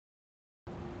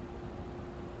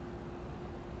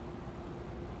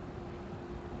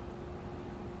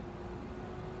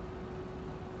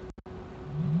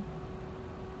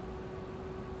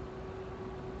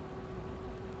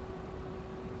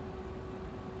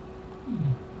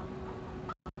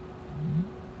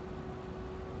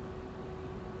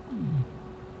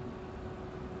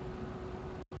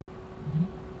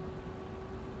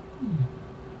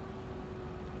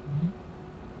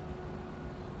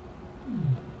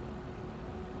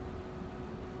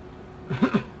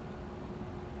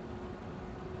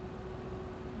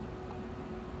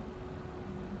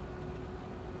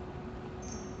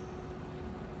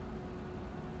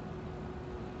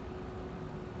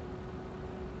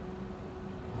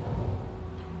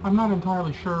I'm not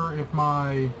entirely sure if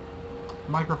my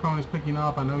microphone is picking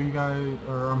up. I know you guys,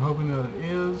 or I'm hoping that it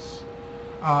is.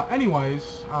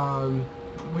 Anyways,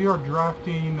 we are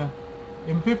drafting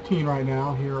M15 right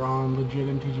now here on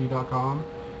legitmtg.com,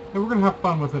 and we're going to have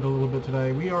fun with it a little bit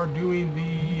today. We are doing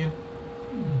the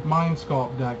Mind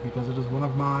Sculpt deck because it is one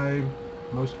of my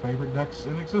most favorite decks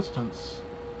in existence.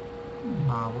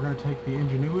 We're going to take the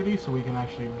Ingenuity so we can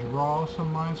actually draw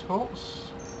some Mind Sculpts.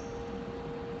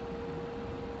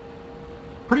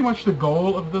 Pretty much the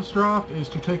goal of this draft is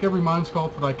to take every Mind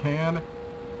Sculpt that I can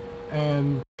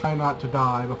and try not to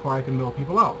die before I can mill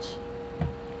people out.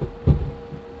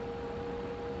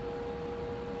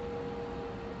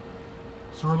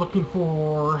 So we're looking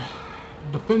for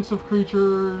defensive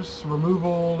creatures,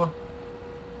 removal,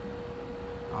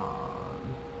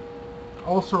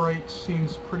 ulcerate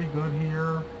seems pretty good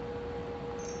here.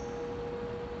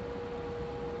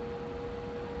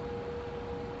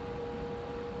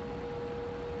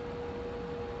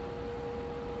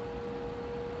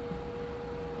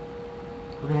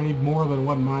 We're going to need more than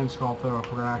one Mind Sculpt though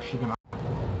if we're actually going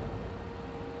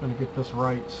to get this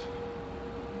right.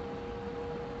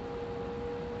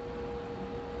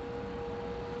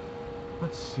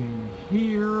 Let's see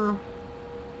here.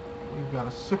 We've got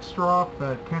a 6-drop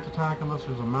that can't attack unless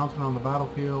there's a mountain on the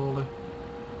battlefield.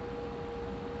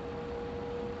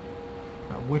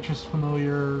 Got Witch's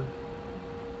Familiar.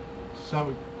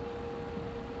 7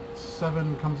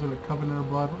 comes in at Covenant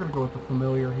Blood. We're going to go with the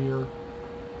Familiar here.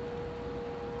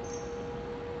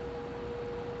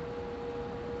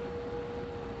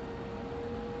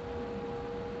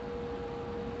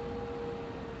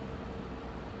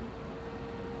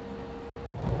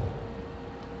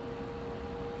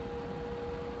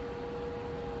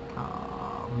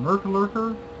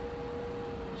 Lurker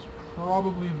is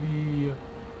probably the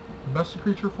best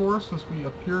creature for us since we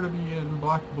appear to be in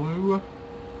black-blue.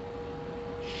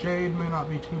 Shade may not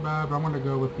be too bad, but I'm going to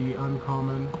go with the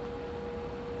uncommon.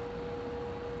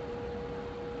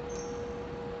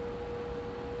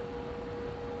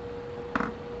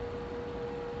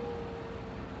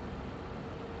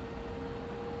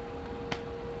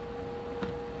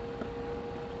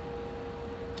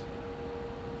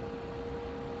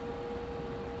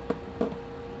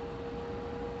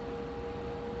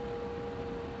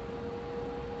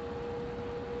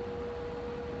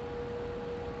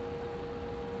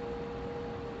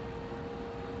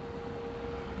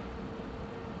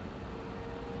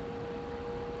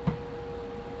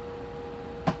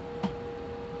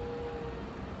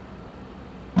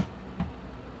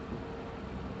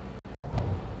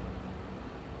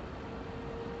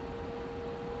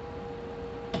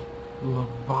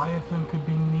 Leviathan could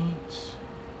be neat.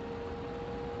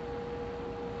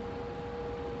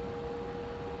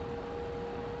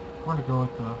 We're gonna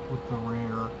go with the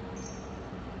rare.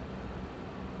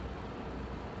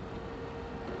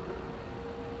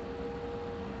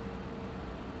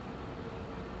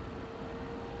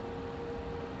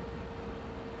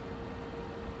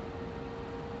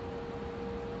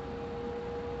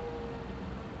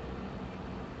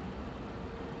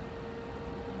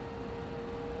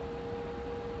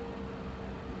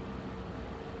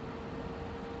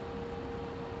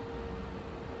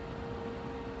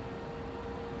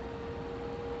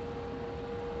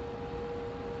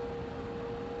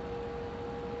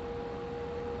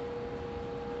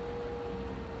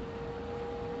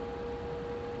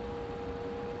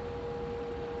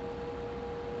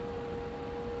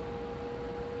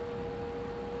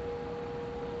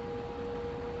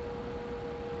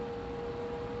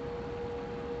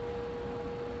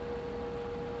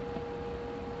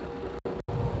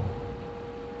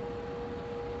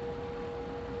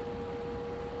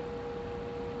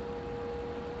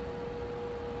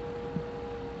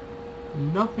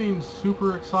 Nothing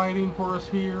super exciting for us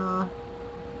here.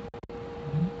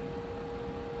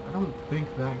 I don't think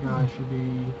that guy should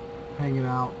be hanging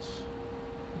out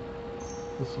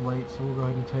this late, so we'll go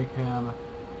ahead and take him.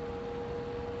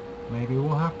 Maybe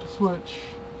we'll have to switch.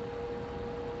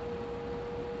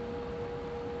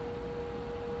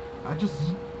 I just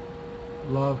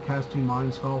love casting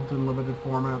Mind Sculpt in limited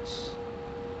formats.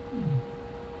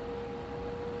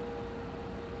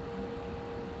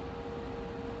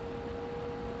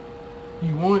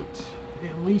 You want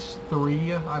at least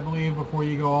 3, I believe, before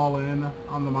you go all in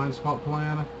on the Mind Sculpt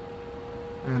plan.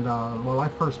 And, well, I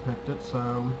first picked it,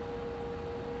 so...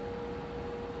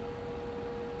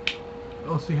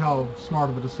 Let's see how smart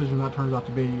of a decision that turns out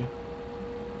to be.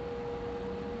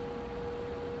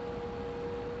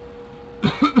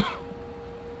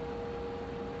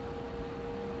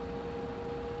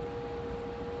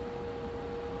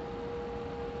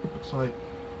 Looks like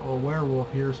a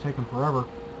werewolf here is taking forever.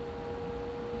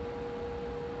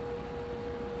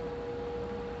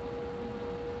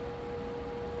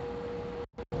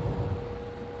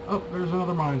 Oh, there's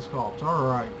another mine sculpt.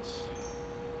 Alright.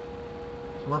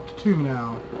 So we're up to 2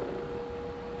 now.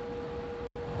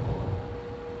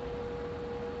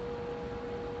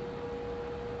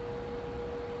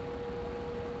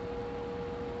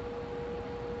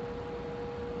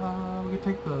 We could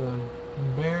take the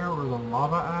bear or the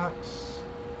lava axe.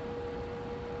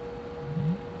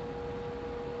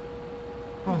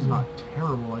 That's not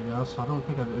terrible, I guess. I don't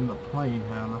think I'd end up playing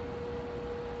him.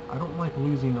 I don't like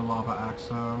losing the lava axe,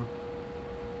 though.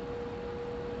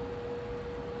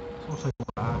 So we'll take the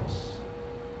axe.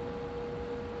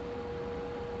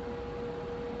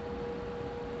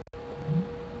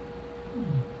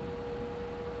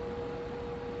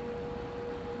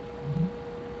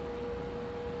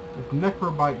 If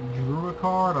Necrobite drew a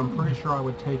card, I'm pretty sure I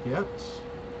would take it.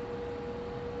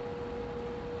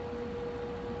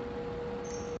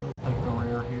 We'll take the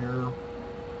rare here.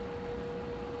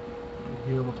 And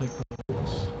here we'll take the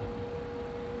bolts.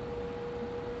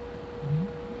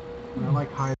 And I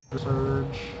like Hydra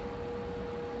Surge.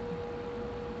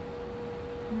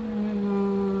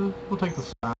 We'll take the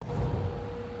staff.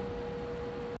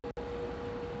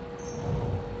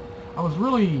 I was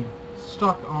really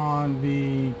stuck on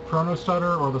the Chrono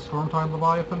Stutter or the Stormtide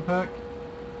Leviathan pick,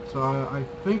 so I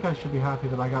think I should be happy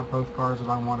that I got both cards that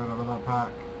I wanted out of that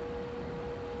pack.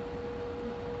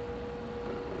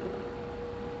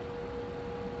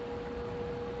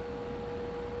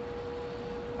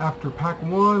 After pack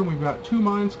 1, we've got 2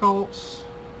 Mind Sculpts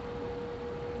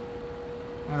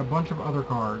and a bunch of other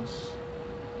cards.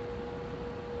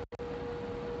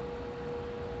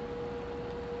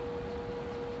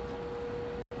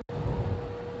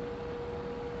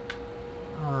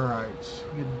 Alright.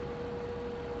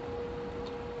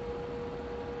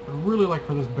 I'd really like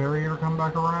for this barrier to come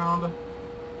back around,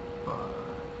 but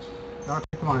gotta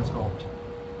take the Mind Sculpt.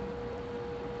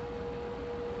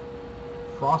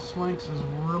 Frost Lynx is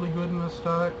really good in this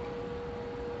deck.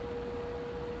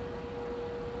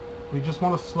 We just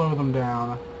want to slow them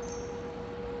down.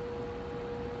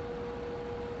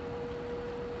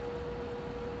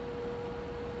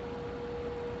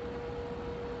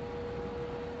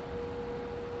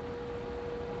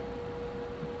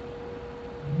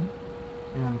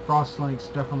 And Frost Lynx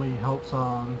definitely helps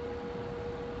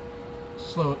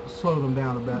slow them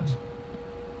down a bit.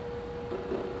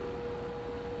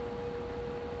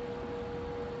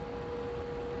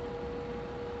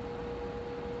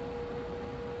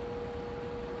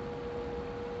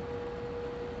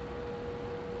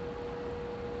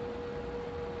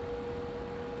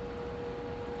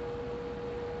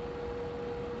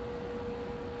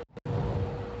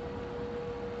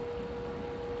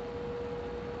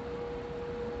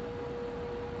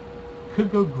 Could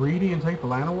go greedy and take the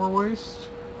Llanowar Waste.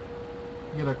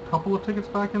 Get a couple of tickets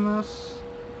back in this.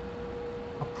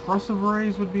 Oppressive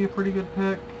Rays would be a pretty good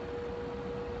pick.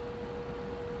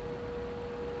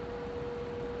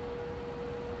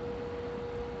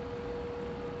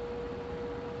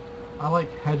 I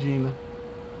like hedging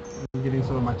and getting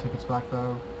some of my tickets back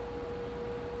though.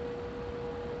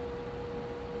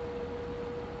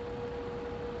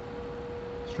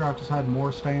 This draft has had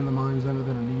more stay in the mines in it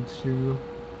than it needs to.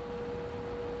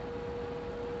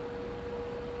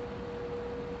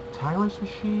 Tyrant's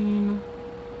Machine.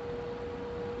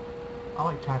 I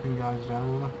like tapping guys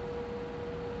down.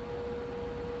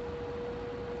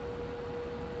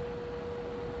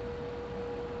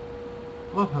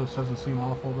 Blood Host doesn't seem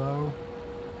awful though.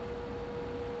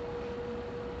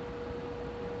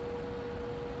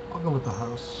 I'll go with the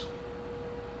house.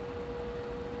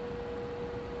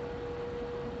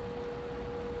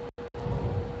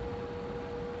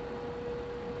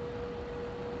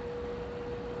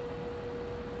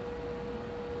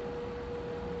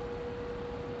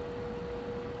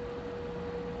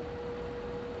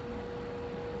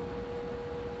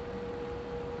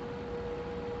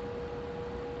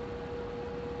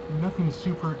 Nothing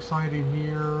super exciting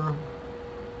here.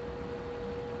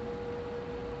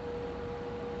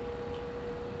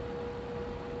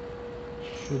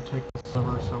 Should take the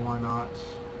Sliver, so why not?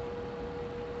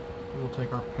 We'll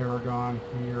take our Paragon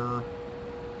here.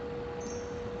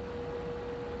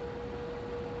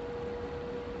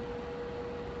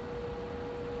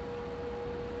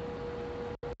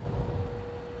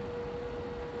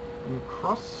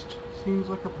 crust seems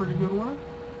like a pretty good one.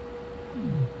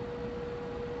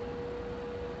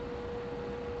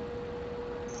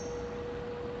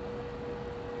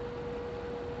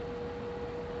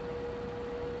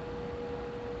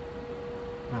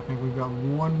 I think we've got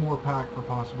one more pack for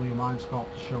possibly a Mind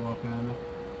Sculpt to show up in.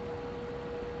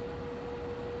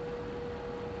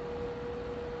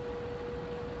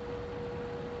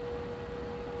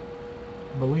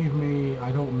 Believe me,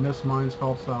 I don't miss Mind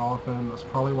Sculpts that often. That's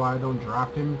probably why I don't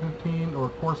draft M15 or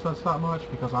core sets that much,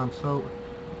 because I'm so,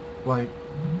 like,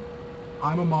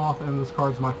 I'm a Moth and this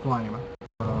card's my flame.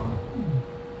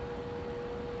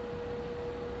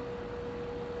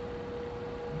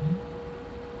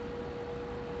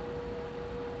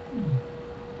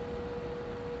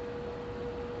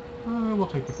 We'll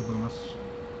take the Kaboomas.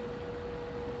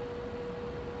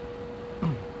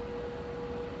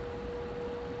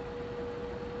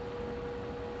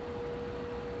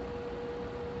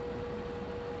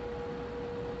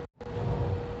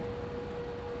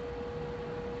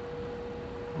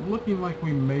 Looking like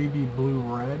we may be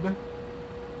blue-red.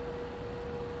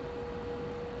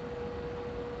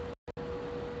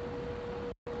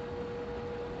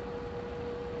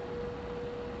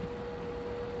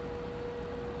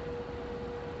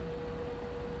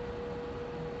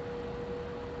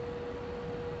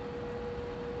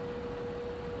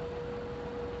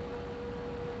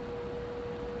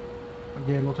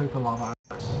 Again, we'll take the Lava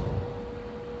Axe.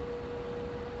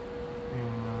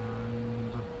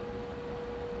 And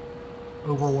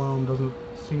Overwhelm doesn't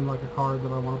seem like a card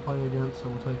that I want to play against, so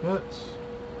we'll take it.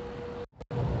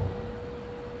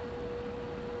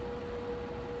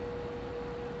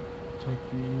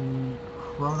 Take the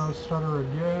Chrono Stutter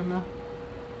again.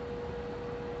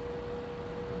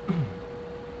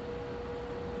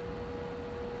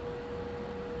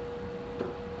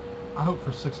 I hope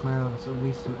for 6 mana that's at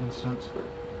least an instant.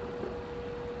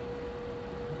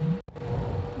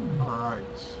 Alright.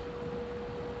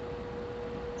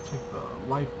 Take the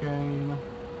life gain.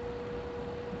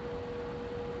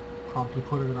 Promptly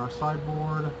put it in our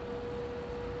sideboard.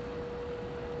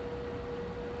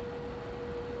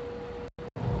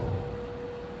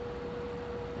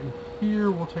 And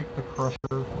here we'll take the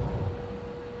Crusher.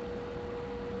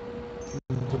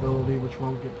 Invisibility, which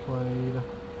won't get played.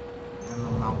 And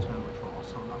the Mountain, which will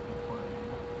also not get played.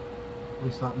 At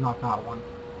least not that one.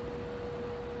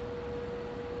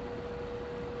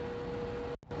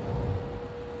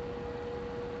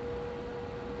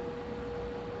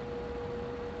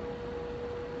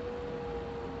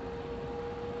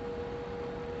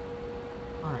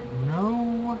 Alright,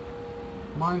 no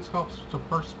Mind Sculpts to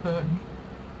first pick.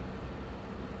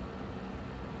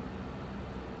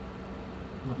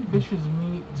 The fish is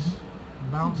neat.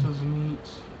 Bounce is neat.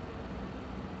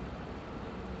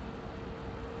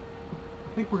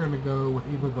 I think we're going to go with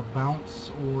either the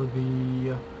Bounce or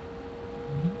the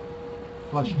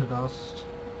Flesh to Dust.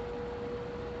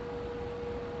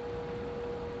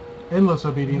 Endless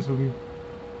Obedience would be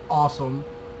awesome.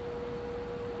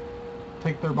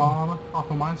 Take their bomb off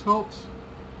of Mind Sculpt.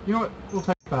 You know what? We'll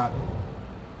take that.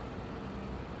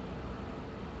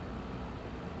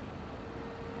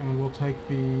 And we'll take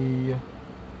the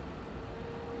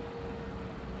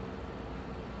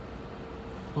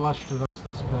Flesh to Dust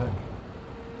pick.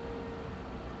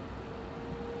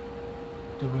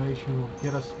 Divination will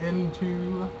get us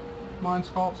into Mind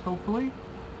Sculpts, hopefully.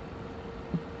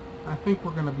 I think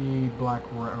we're going to be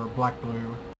black-blue.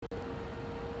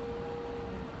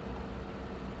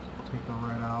 We'll take the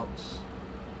red out.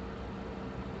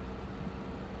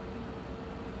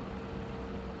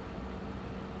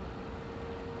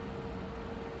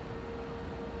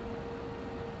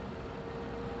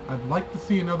 I'd like to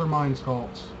see another Mind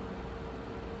Sculpt.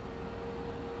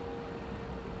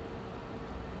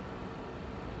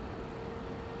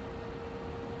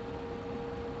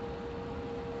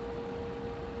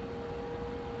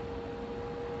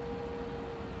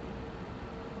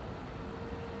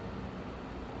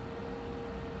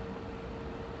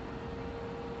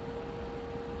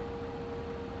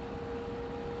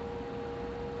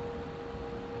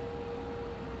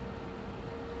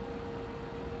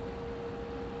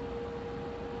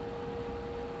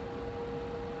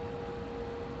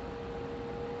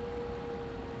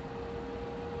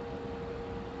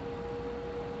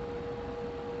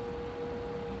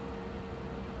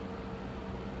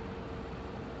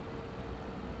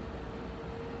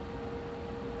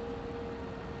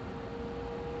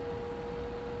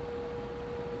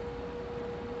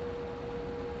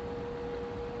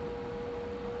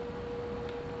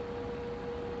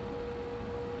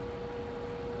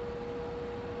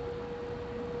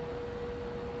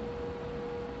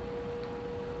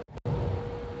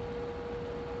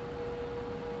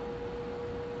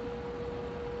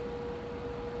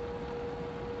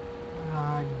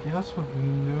 guess with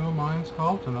no Mind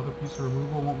Sculpt, another piece of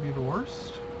removal won't be the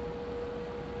worst.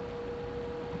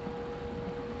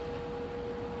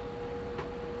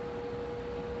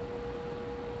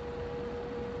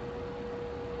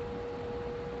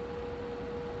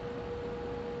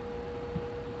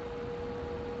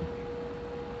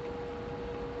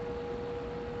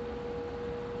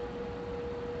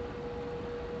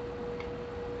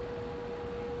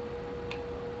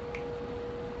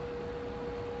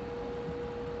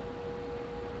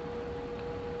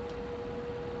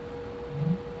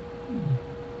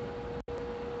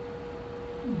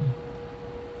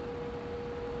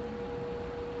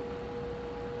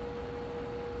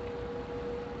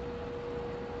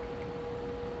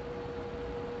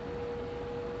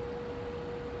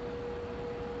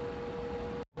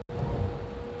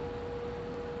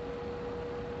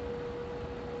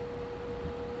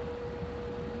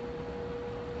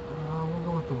 We'll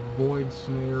go with the Void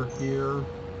Snare here.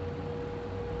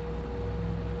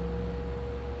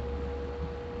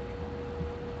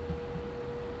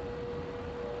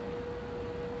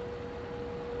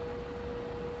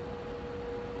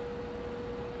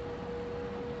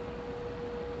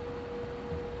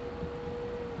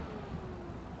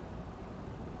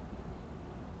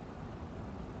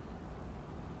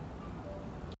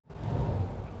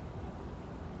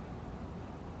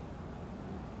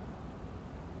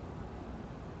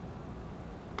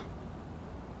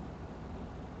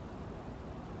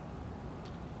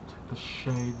 The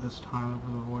Shade this time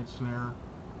over the Void Snare.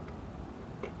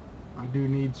 I do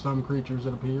need some creatures,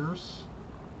 it appears.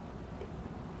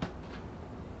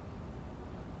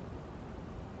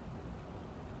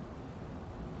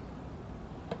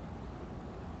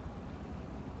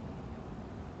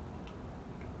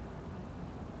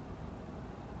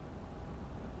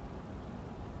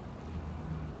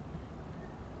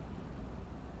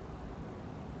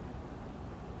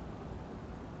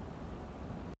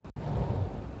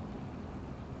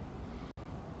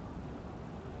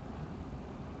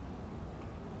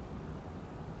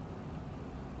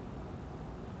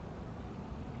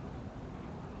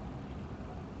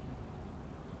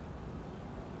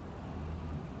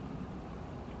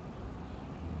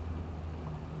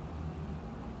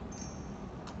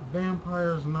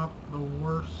 Vampire's not the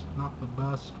worst, not the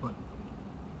best, but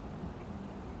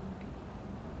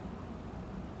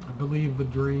I believe the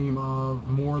dream of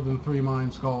more than 3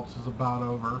 Mind Sculpts is about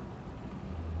over.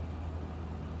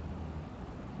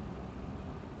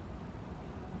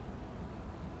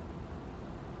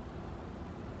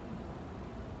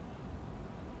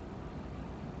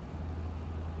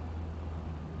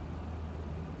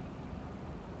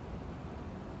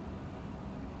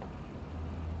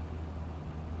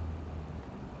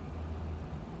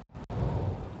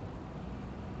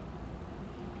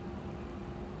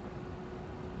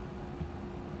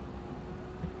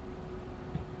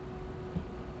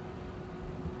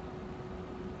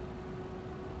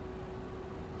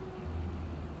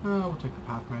 We'll take the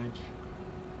Path Mage.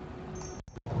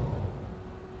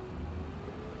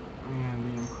 And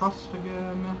the Encrust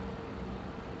again.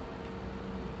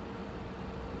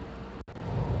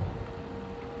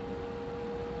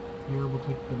 Here we'll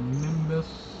take the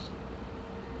Nimbus.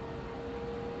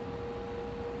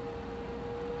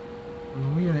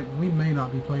 And we may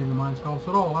not be playing the Mind Sculpts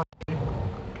at all, actually.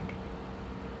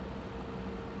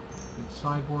 Good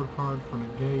sideboard card for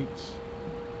Negates.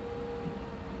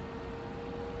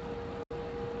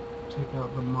 Take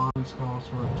out the Mind Sculpts,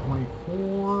 we're at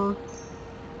 24.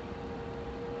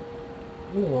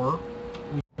 Or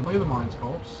we can play the Mind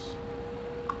Sculpts.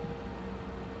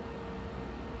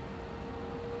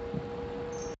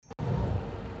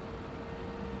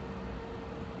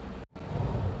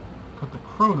 Cut the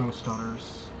Chrono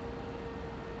Stutters.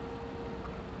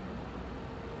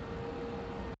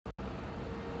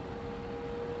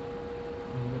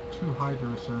 And get 2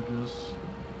 Hydro Surges.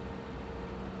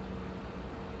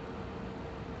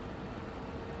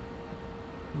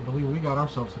 I believe we got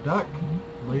ourselves a deck,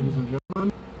 ladies and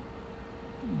gentlemen.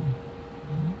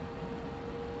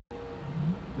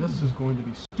 This is going to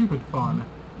be stupid fun.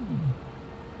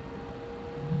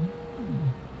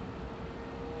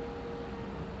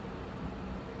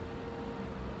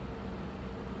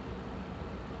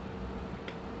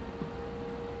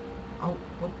 Oh,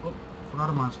 forgot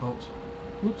our Mind Sculpt.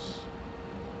 Oops.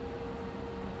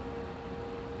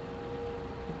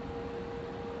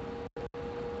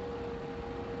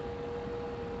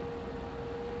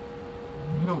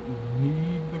 We don't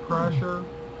need the Crasher.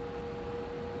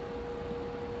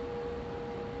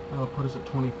 That'll put us at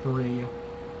 23.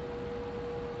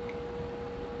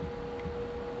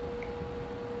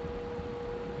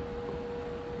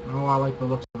 Oh, I like the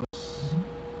looks of this.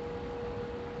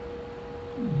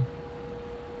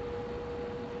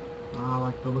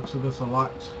 looks of this a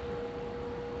lot.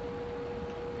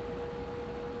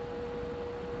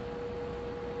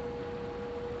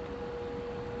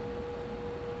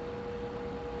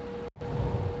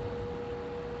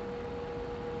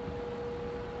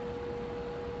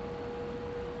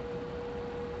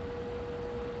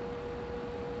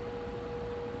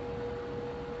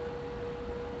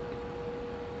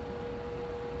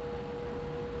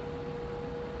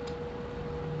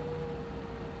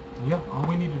 Yeah, all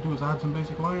we need to do is add some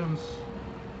basic lands.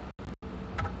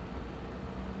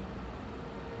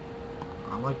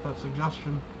 I like that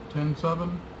suggestion.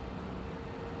 10-7.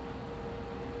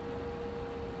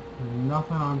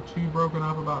 Nothing I'm too broken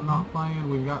up about not playing.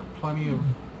 We've got plenty of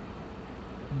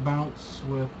bounce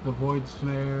with the Void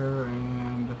Snare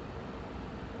and...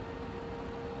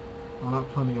 well,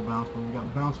 not plenty of bounce, but we've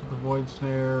got bounce with the Void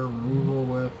Snare, removal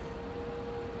with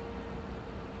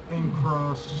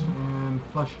Encrust and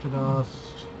Flesh to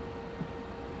Dust.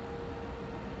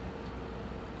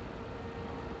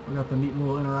 We got the neat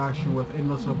little interaction with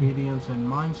Endless Obedience and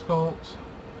Mind Sculpt.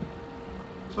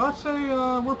 So I'd say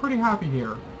we're pretty happy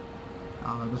here.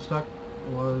 This deck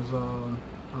was, or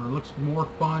looks more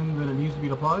fun than it needs to be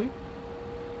to play.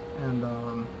 And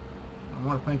I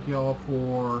want to thank you all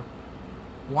for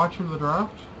watching the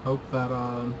draft. Hope that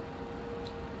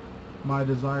my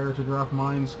desire to draft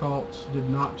Mind Sculpt did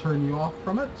not turn you off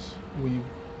from it. We've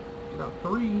got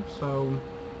 3, so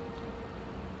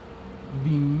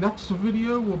the next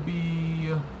video will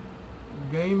be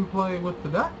gameplay with the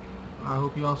deck. I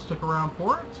hope you all stick around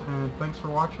for it, and thanks for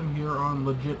watching here on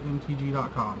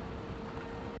legitmtg.com.